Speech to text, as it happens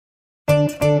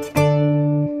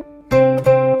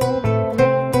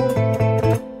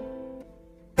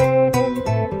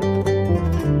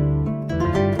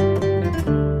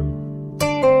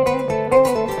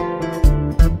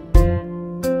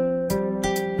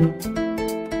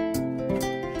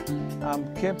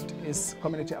CAPE is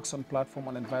Community Action Platform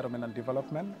on Environment and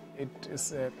Development. It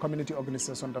is a community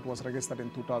organization that was registered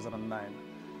in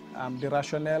 2009. The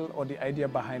rationale or the idea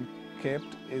behind CAPE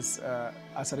is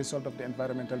as a result of the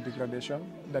environmental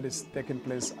degradation that is taking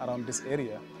place around this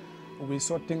area. We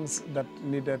saw things that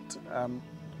needed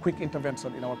quick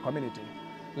intervention in our community.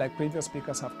 Like previous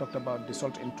speakers have talked about the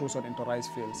salt intrusion into rice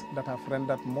fields that have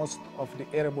rendered most of the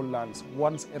arable lands,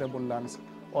 once arable lands,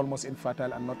 almost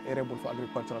infertile and not arable for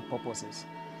agricultural purposes.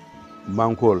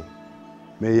 Mankol,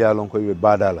 me yalon ko be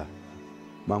badala.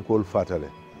 Mankol fatale.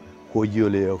 Ko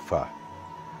jiole fa.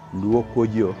 Nduwo ko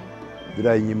jio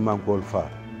bira nyi mankol fa.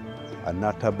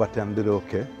 Anata batandire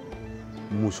oke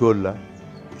musolla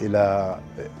ila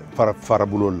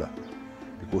farabulolla.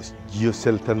 Because jio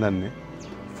seltanane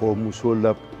fo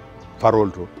musolla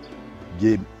farolto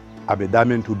je abe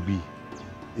damentu bi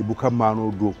ibuka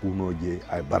mano do kuno je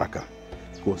ay baraka.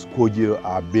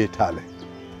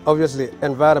 Obviously,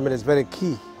 environment is very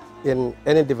key in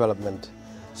any development.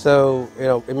 So,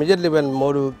 immediately when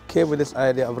Modu came with this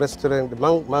idea of restoring the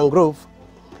mangrove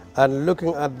and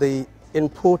looking at the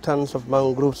importance of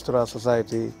mangroves to our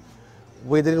society,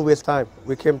 we didn't waste time.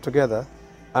 We came together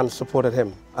and supported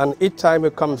him. And each time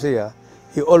he comes here,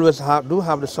 he always do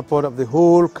have the support of the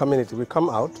whole community. We come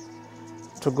out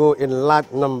to go in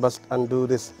large numbers and do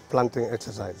this planting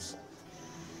exercise.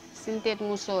 Sintet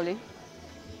musole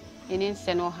inin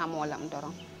seno hamolam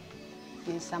doron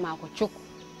in sama ko cuk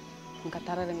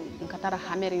nkatara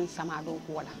hamerin sama do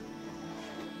wala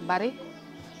bari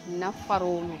na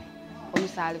farolu o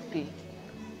misali pe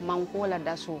mankola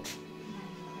daso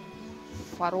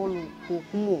farolu ko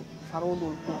kumo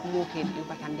ke di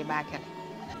batande bakel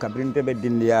kabrinte be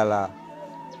dindiyala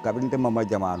kabrinte mama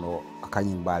jamano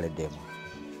akanyim bale dem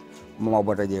mama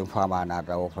bota je fama na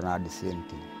ta o fana di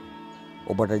senti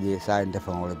o bota je sa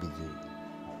ndefan wala biji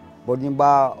bo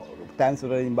nyimba time so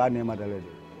nyimba ne madale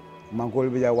man ko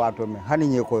bija wato me hani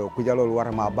nye ko ku jalol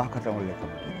warama bakata wala kam.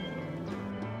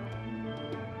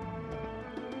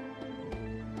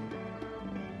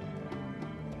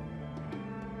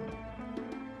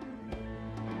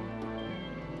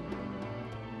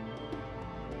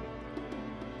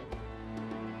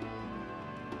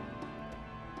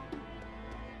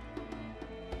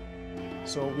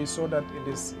 So we saw that it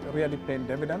is really paying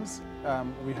dividends.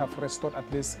 We have restored at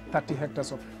least 30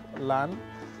 hectares of land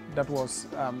that was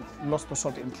lost to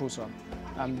salt intrusion.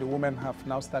 And the women have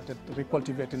now started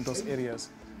recultivating those areas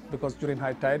because during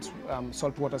high tides,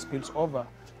 salt water spills over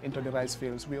into the rice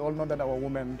fields. We all know that our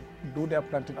women do their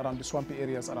planting around the swampy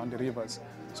areas around the rivers.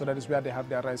 So that is where they have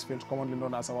their rice fields, commonly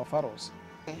known as our farrows.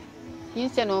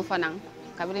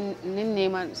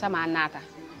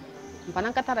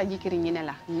 Mpanan katara jikiri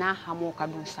nyinela na hamo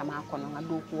kadu sama kono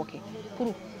ngadu kuoke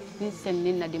puru ninsen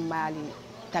ninna dimbali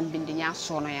tambindi nya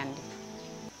sono yandi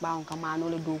bawon kamano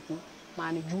le doku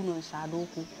mani junon sa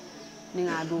doku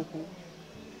ninga doku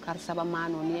kar saba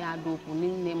mano ni ya doku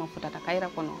nin ne ma futata kayra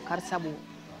kono kar sabu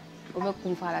obe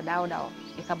kum fala dawo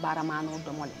e ka bara mano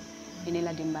domole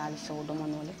inela dimbali so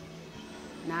domonole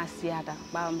na siata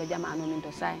bawon be jama'ano min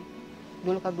to sai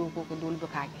dol ka doku ko dol be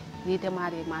kake ni te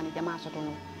mari mani jama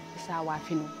sotono.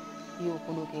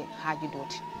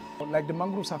 Like the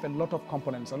mangroves have a lot of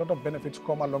components, a lot of benefits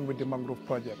come along with the mangrove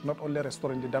project, not only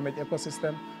restoring the damaged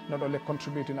ecosystem, not only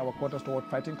contributing our quotas toward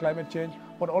fighting climate change,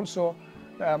 but also,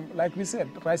 like we said,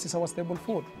 rice is our staple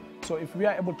food. So if we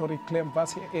are able to reclaim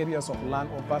vast areas of land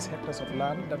or vast hectares of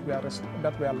land that we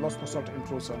are lost to salt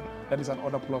intrusion, that is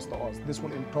another plus to us. This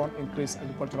will in turn increase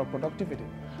agricultural productivity,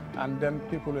 and then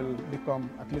people will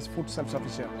become at least food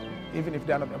self-sufficient, even if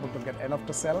they are not able to get enough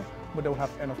to sell, but they will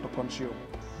have enough to consume.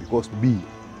 Because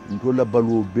ntola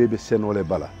balu bebe senole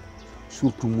bala,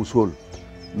 surtout musol,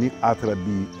 ni atra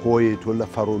bi koye tola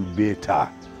farol beta,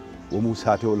 o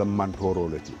musate ola mantoro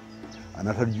leti.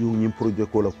 Anata jung nyim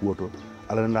project ko la kuoto.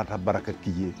 Ala nata baraka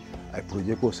kije ay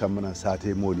projet ko samana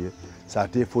sate molie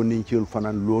sate fo ninchel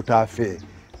fanan lota fe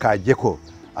ka jeko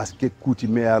aske kuti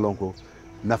meyalon ko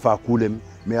nafa kulem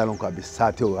meyalon ko abi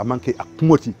sate o amanke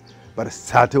akmoti bar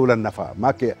sate wala nafa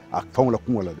make ak fawla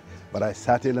kumola bar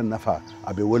sate la nafa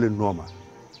abe wala noma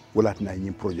wala na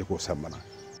nyim projet ko samana.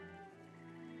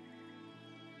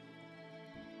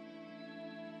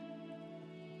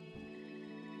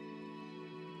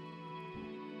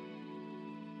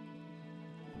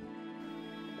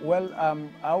 Well,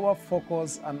 our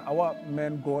focus and our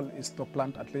main goal is to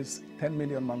plant at least 10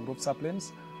 million mangrove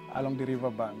saplings along the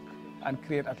river bank and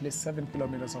create at least 7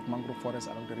 kilometers of mangrove forest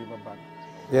along the river bank.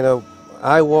 You know,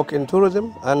 I work in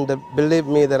tourism, and believe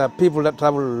me, there are people that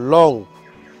travel long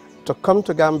to come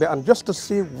to Gambia and just to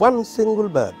see one single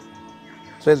bird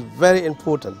So it's very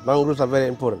important. Mangroves are very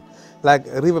important. Like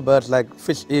river birds, like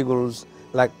fish eagles,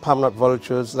 like palm-nut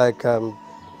vultures, like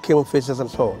kingfishers and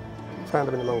so on. Find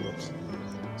them in the mangroves.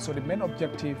 So the main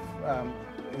objective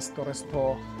is to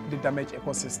restore the damaged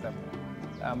ecosystem.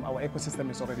 Our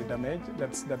ecosystem is already damaged,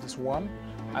 that is one.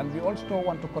 And we also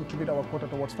want to contribute our quota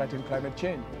towards fighting climate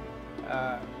change,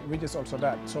 which is also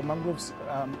that. So mangroves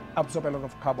absorb a lot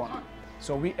of carbon.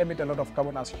 So we emit a lot of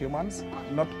carbon as humans,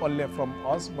 not only from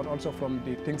us, but also from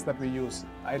the things that we use,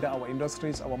 either our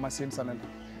industries, our machines, and a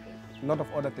lot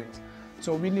of other things.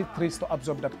 So we need trees to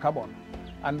absorb that carbon,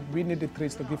 and we need the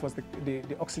trees to give us the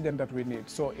oxygen that we need.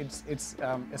 So it's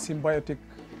a symbiotic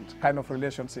kind of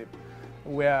relationship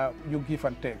where you give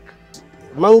and take.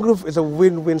 Mangrove is a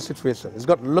win-win situation. It's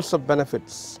got lots of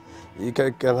benefits. You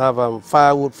can have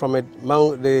firewood from it.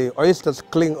 The oysters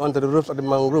cling onto the roofs of the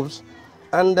mangroves.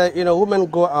 And women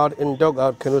go out in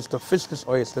dugout canoes to fish these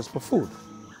oysters for food.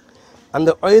 And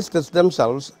the oysters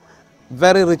themselves,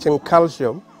 very rich in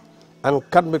calcium and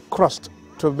can be crushed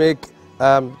to make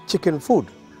chicken food.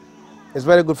 It's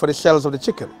very good for the shells of the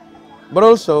chicken. But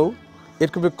also,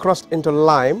 it could be crushed into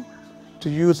lime to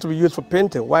be used for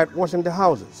painting, whitewashing the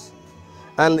houses.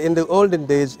 And in the olden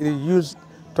days, it is used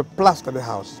to plaster the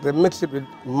houses. They mix it with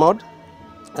mud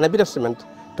and a bit of cement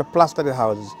to plaster the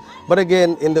houses. But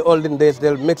again, in the olden days,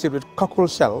 they'll mix it with cockle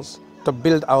shells to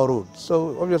build our roads.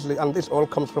 So obviously, and this all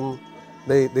comes from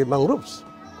the mangroves.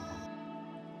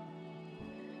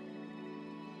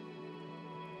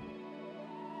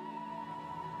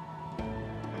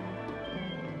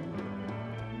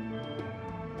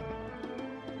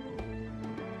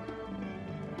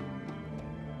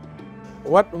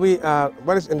 What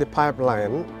is in the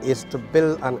pipeline is to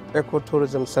build an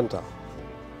ecotourism center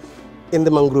in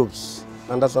the mangroves,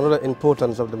 and that's another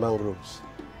importance of the mangroves.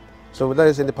 So that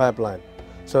is in the pipeline.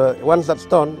 So once that's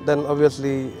done, then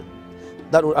obviously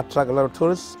that will attract a lot of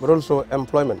tourists, but also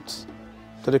employment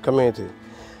to the community.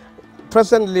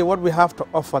 Presently, what we have to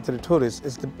offer to the tourists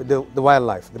is the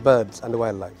wildlife, the birds and the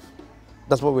wildlife.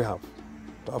 That's what we have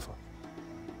to offer.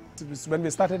 When we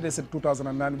started this in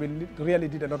 2009, we really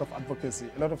did a lot of advocacy,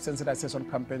 a lot of sensitization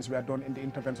campaigns were done in the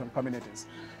intervention communities.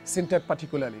 Sintet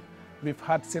particularly, we've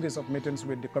had series of meetings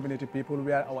with the community people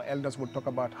where our elders would talk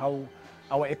about how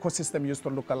our ecosystem used to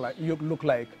look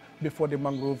like before the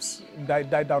mangroves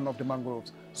died down of the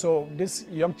mangroves. So these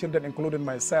young children, including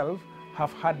myself,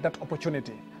 have had that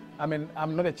opportunity. I mean,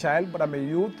 I'm not a child, but I'm a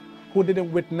youth who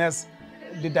didn't witness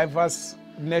the diverse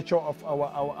nature of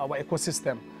our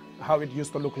ecosystem, how it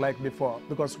used to look like before.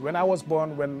 Because when I was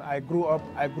born, when I grew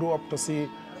up to see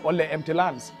only empty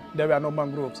lands. There were no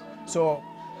mangroves. So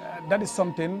that is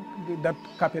something that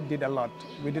CAPET did a lot.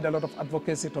 We did a lot of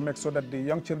advocacy to make sure that the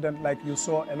young children, like you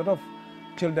saw, a lot of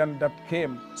children that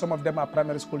came, some of them are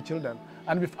primary school children.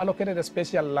 And we've allocated a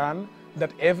special land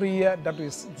that every year that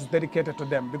is dedicated to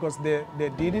them, because they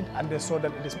did it and they saw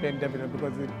that it is paying dividend,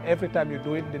 because every time you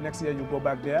do it, the next year you go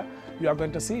back there, you are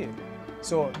going to see it.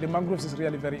 So the mangroves is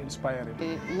really very inspiring.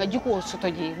 Ngajuko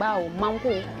sotoji bao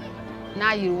mango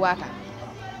na yiruwata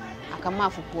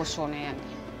akamafu posone yani.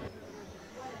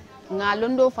 Nga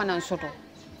londo fanan soto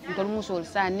ntol musol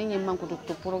sa ninyi manko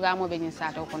to programme be nyin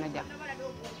sata ko no ja.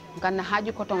 Nganna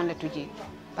haaju ko ton le tuji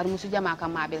par musu jama ka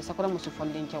mabe sakora musu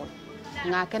fondin cewol.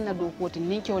 Nga kenna do ko tin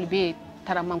nin cewol be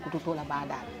tara manko to la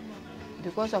bada.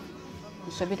 Because of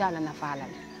sobita la nafala.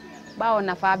 Bawo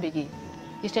nafa beji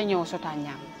iste nyo sota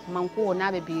nyam. Manko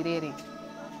na be birere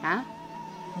ha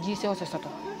jise o soto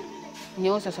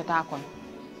nyo so sota kon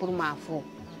pour ma fo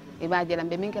e ba jelam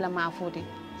be min kala ma foti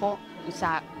fo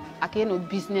sa akeno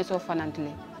business o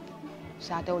fanantile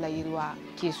sa tawla yirwa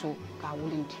keso ka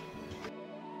wulinti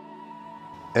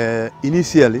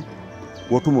initially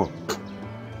wotumo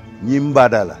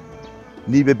nyimbadala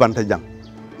ni be banta jang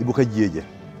ibuka jeje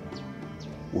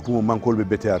wotumo mankol be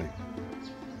betari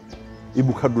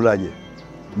ibuka dulaje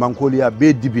mankoli ya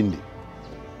be dibindi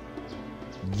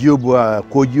jiobu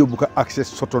ko jiobu ka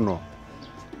access sotono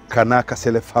kana ka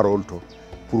sele farol to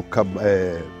pour ka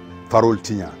farol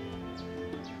tinya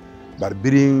bar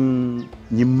birin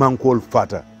ni mankol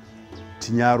fata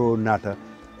tinyaro nata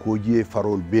ko jie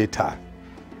farol beta.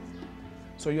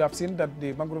 So you have seen that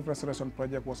the Mangrove Restoration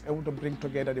Project was able to bring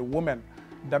together the women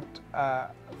that are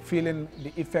feeling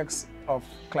the effects of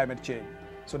climate change.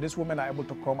 So these women are able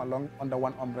to come along under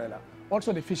one umbrella.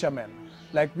 Also the fishermen,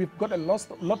 like we've got a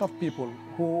lot of people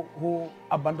who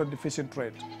abandon the fishing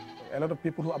trade. A lot of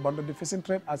people who abandon the fishing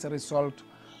trade as a result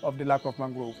of the lack of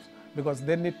mangroves, because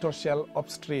they need to sell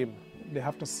upstream. They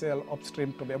have to sell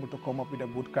upstream to be able to come up with a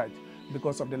good catch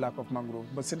because of the lack of mangroves.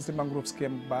 But since the mangroves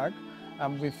came back,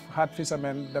 We've had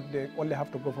fishermen that they only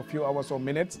have to go for a few hours or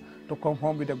minutes to come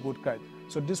home with a good catch.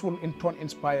 So this will in turn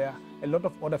inspire a lot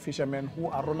of other fishermen who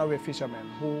are runaway fishermen,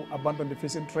 who abandon the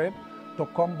fishing trade, to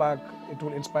come back. It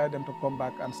will inspire them to come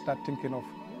back and start thinking of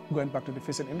going back to the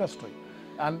fishing industry.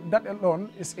 And that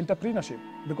alone is entrepreneurship,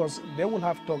 because they will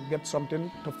have to get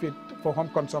something to feed for home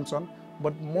consumption,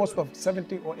 but most of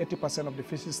 70 or 80% of the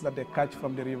fishes that they catch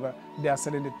from the river, they are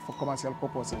selling it for commercial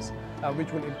purposes,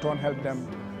 which will in turn help them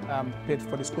pay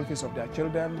for the school fees of their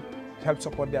children, help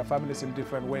support their families in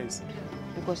different ways.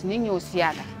 Because ninyo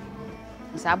siada,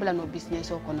 sabla no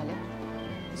business o konole,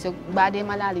 so bade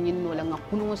malali nyino la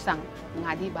ngakunu sang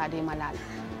ngadi bade malali,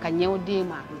 kanyew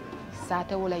dema,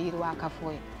 sate wala yirwa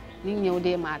kafoye, ninyo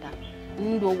dema da,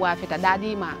 ndo wafita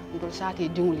dadi ma, ndo sate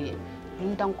jungli,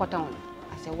 ntang koton.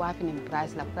 Se wafi ni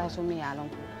price la price o mi yalon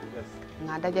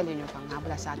nga dajale ñu fa nga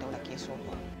bula sate wala keso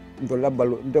ndo la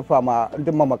balu ndo fama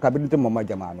ndo mama kabin ndo mama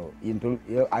jamano yintul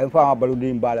ay fama balu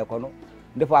di mbale kono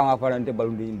ndo fama farante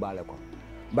balu di mbale ko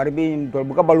bari bi ndo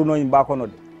buka balu no imba kono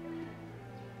de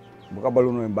buka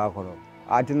balu no imba kono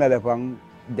atina le fang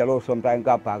jalo sometime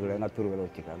ka pagle nga turwelo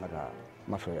cika nga ta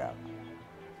masoya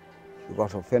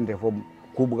because of fende fo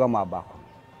ku buka ma ba ko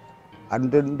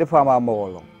ande ndo fama ma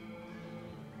wolo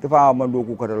these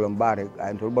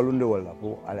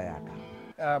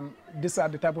are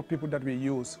the type of people that we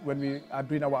use when we are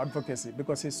doing our advocacy,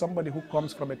 because he's somebody who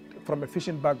comes from a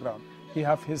fishing background. He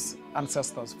has his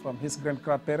ancestors, from his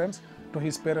grandparents to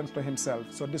his parents to himself.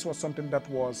 So this was something that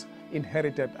was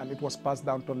inherited, and it was passed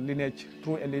down to lineage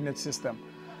through a lineage system.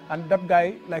 And that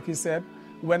guy, like he said,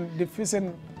 when the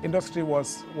fishing industry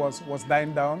was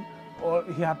dying down,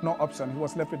 he had no option. He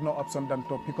was left with no option than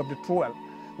to pick up the trowel.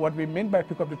 What we meant by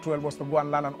pick up the trowel was to go and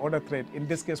learn another trade. In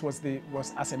this case, was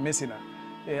as a messenger,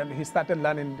 and he started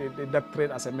learning that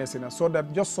trade as a messenger, so that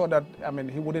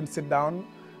he wouldn't sit down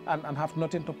and have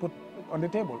nothing to put on the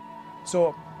table.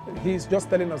 So he's just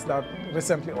telling us that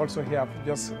recently also he have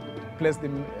just placed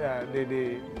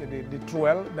the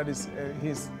trowel. That is,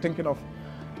 he's thinking of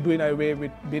doing away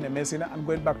with being a messenger and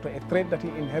going back to a trade that he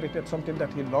inherited, something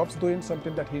that he loves doing,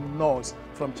 something that he knows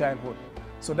from childhood.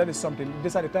 So that is something.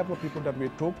 These are the type of people that we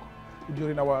took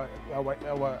during our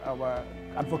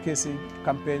advocacy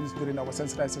campaigns, during our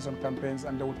sensitization campaigns,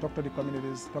 and they will talk to the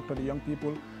communities, talk to the young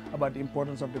people about the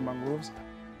importance of the mangroves.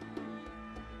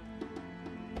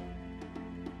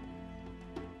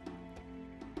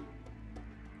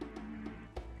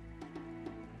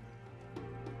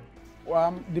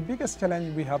 The biggest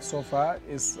challenge we have so far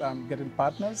is getting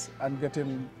partners and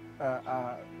getting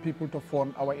people to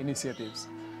fund our initiatives.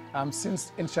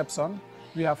 Since inception,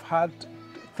 we have had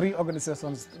 3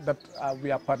 organizations that we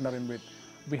are partnering with.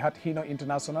 We had Hino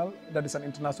International, that is an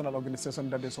international organization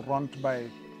that is run by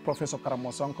Professor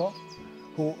Karamosonko,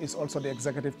 who is also the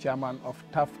executive chairman of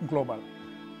TAF Global.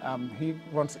 He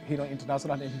runs Hino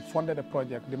International, and he funded a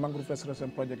project, the Mangrove Restoration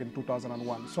Project, in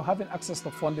 2001. So having access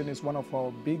to funding is one of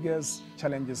our biggest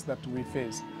challenges that we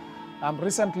face.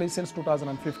 Recently, since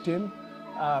 2015,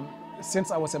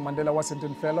 since I was a Mandela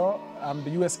Washington Fellow,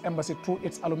 the U.S. Embassy, through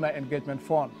its Alumni Engagement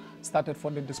Fund, started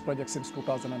funding this project since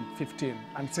 2015.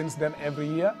 And since then, every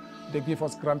year, they give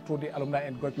us grant through the Alumni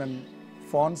Engagement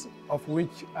Funds, of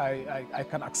which I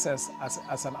can access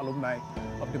as an alumni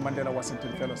of the Mandela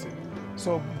Washington Fellowship.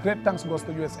 So great thanks goes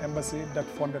to U.S. Embassy that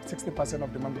funded 60%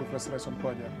 of the Mangrove Restoration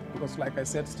Project. Because like I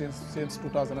said, since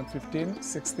 2015,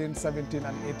 16, 17,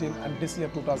 and 18, and this year,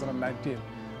 2019,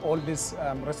 all these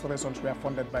restorations were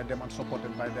funded by them and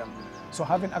supported by them. So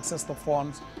having access to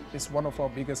funds is one of our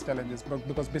biggest challenges,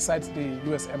 because besides the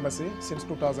U.S. Embassy, since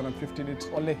 2015, it's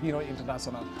only Hino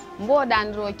International. Mbo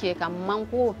dandro ke kam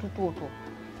manko tututo,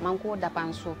 manko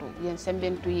dapan soto, yen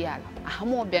semben tu yala,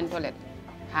 ahamo bentolet,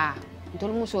 ha,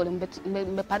 ntol musole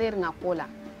mbe parer nga kola,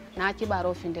 na ci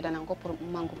baro finde danan ko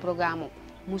manko programo,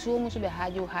 muso be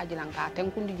hajo lanka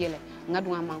tenkundi jele,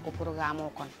 ngadunga manko programo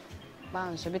kon.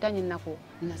 Ba so bitani nako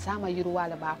na sama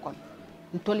yiruwala ba kon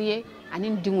ntoliye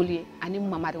anin dinguliye anin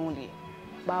mamaringuliye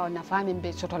ba na fami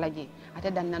be sotolaje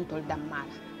ate dan nan tol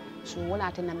dammala so wala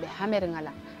ate nambe hamere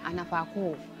ngala ana fa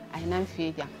ko ay nan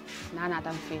feja nana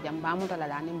tan feja ba mu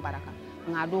tala anin baraka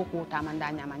ngado ko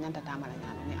tamanda nyama nyanta tamala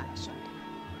nyama ni ala sonde.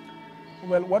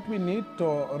 Well, what we need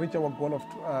to reach our goal of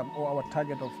or our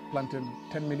target of planting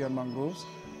 10 million mangroves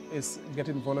is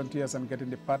getting volunteers and getting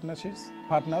the partners,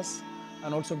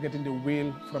 and also getting the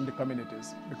will from the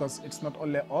communities, because it's not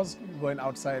only us going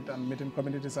outside and meeting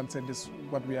communities and say this is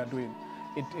what we are doing.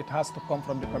 It has to come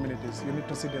from the communities. You need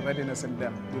to see the readiness in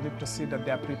them. You need to see that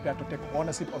they are prepared to take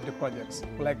ownership of the projects.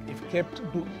 Like if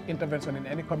CAPE do intervention in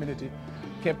any community,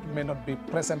 CAPE may not be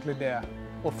presently there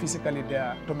or physically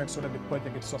there to make sure that the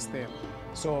project is sustained.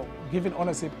 So giving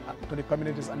ownership to the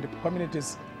communities and the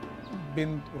communities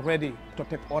being ready to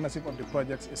take ownership of the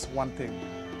projects is one thing.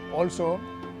 Also,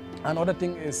 another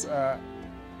thing is,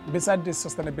 besides the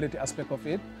sustainability aspect of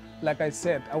it, like I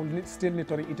said, I will still need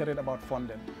to reiterate about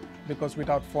funding, because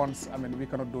without funds, I mean, we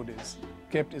cannot do this.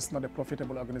 CAPE is not a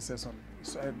profitable organization.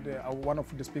 So, one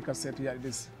of the speakers said here, it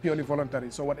is purely voluntary.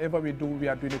 So whatever we do, we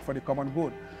are doing it for the common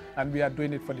good, and we are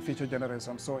doing it for the future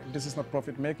generation. So this is not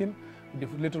profit making. The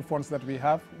little funds that we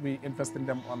have, we invest in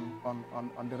them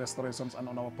on the restorations and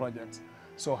on our projects.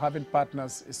 So having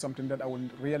partners is something that I will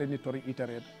really need to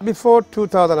reiterate. Before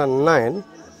 2009,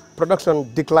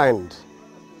 production declined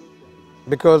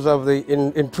because of the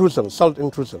intrusion, salt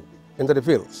intrusion into the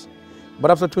fields.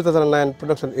 But after 2009,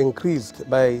 production increased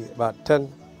by about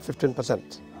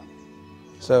 10–15%.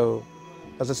 So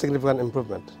that's a significant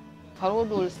improvement.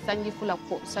 Harodol sanji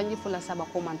fula saba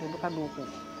komante buka doku.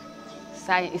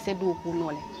 Sai ise doku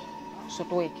nole.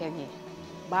 Soto e kenye.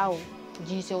 Bao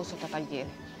jiseo soto kanjele.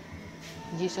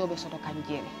 Jiseo be soto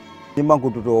kanjele.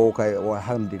 Nimbangu tuto kai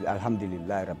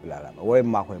alhamdulillah rabbil alamin. Way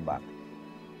ma koy ba.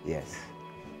 Yes.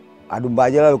 Adu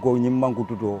bajala ko nimbangu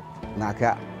tuto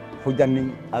naka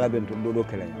fujanni ala bento do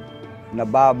kelanya. Na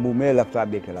ba mu me lafta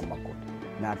be kala makko.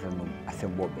 Na tan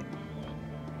asembobe.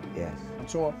 Yes.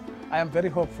 So I am very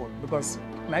hopeful, because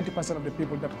 90% of the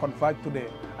people that converge today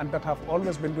and that have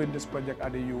always been doing this project are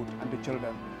the youth and the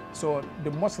children. So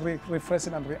the most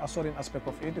refreshing and reassuring aspect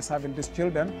of it is having these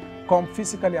children come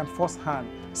physically and firsthand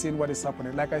seeing what is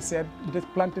happening. Like I said,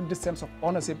 planting this sense of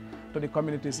ownership to the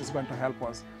communities is going to help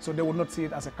us. So they will not see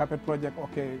it as a carpet project.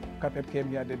 Okay, carpet came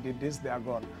here, they did this, they are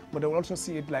gone. But they will also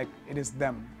see it like it is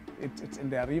them. It's in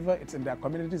their river, it's in their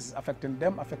communities, it's affecting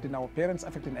them, affecting our parents,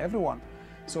 affecting everyone.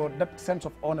 So that sense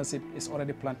of ownership is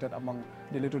already planted among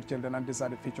the little children, and these are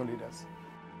the future leaders.